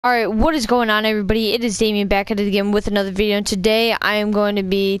Alright, what is going on, everybody? It is Damien back at it again with another video, and today I am going to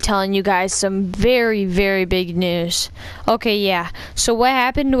be telling you guys some very, very big news. Okay, yeah. So what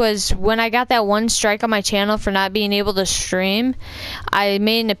happened was, when I got that one strike on my channel for not being able to stream, I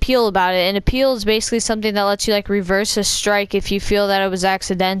made an appeal about it. An appeal is basically something that lets you, like, reverse a strike if you feel that it was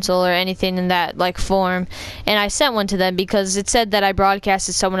accidental or anything in that, like, form. And I sent one to them because it said that I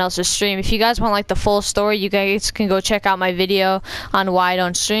broadcasted someone else's stream. If you guys want, like, the full story, you guys can go check out my video on why I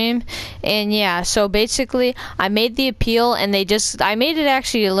don't stream. And yeah, so basically I made the appeal, and I made it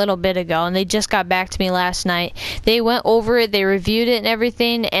actually a little bit ago, and they just got back to me last night. They went over it, they reviewed it and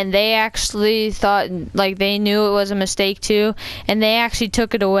everything, and they actually thought, like, they knew it was a mistake too, and they actually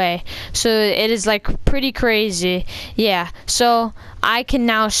took it away. So it is, like, pretty crazy. Yeah, so I can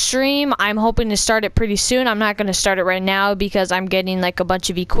now stream. I'm hoping to start it pretty soon. I'm not going to start it right now because I'm getting, like, a bunch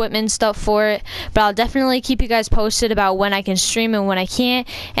of equipment and stuff for it, but I'll definitely keep you guys posted about when I can stream and when I can't.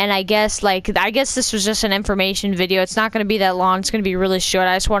 And I guess this was just an information video. It's not going to be that long. It's going to be really short.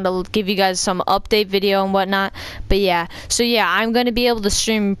 I just wanted to give you guys some update video and whatnot. But yeah, so yeah, I'm going to be able to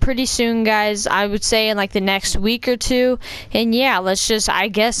stream pretty soon, guys. I would say in, like, the next week or two. And yeah,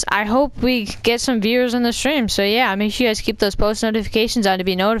 I hope we get some viewers on the stream. So yeah, make sure you guys keep those post notifications on to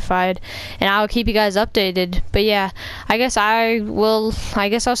be notified, and I'll keep you guys updated. But yeah, I guess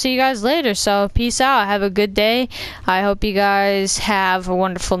I'll see you guys later. So peace out. Have a good day. I hope you guys have a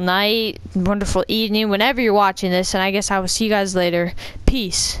wonderful night, wonderful evening, whenever you're watching this, and I guess I will see you guys later.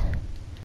 Peace.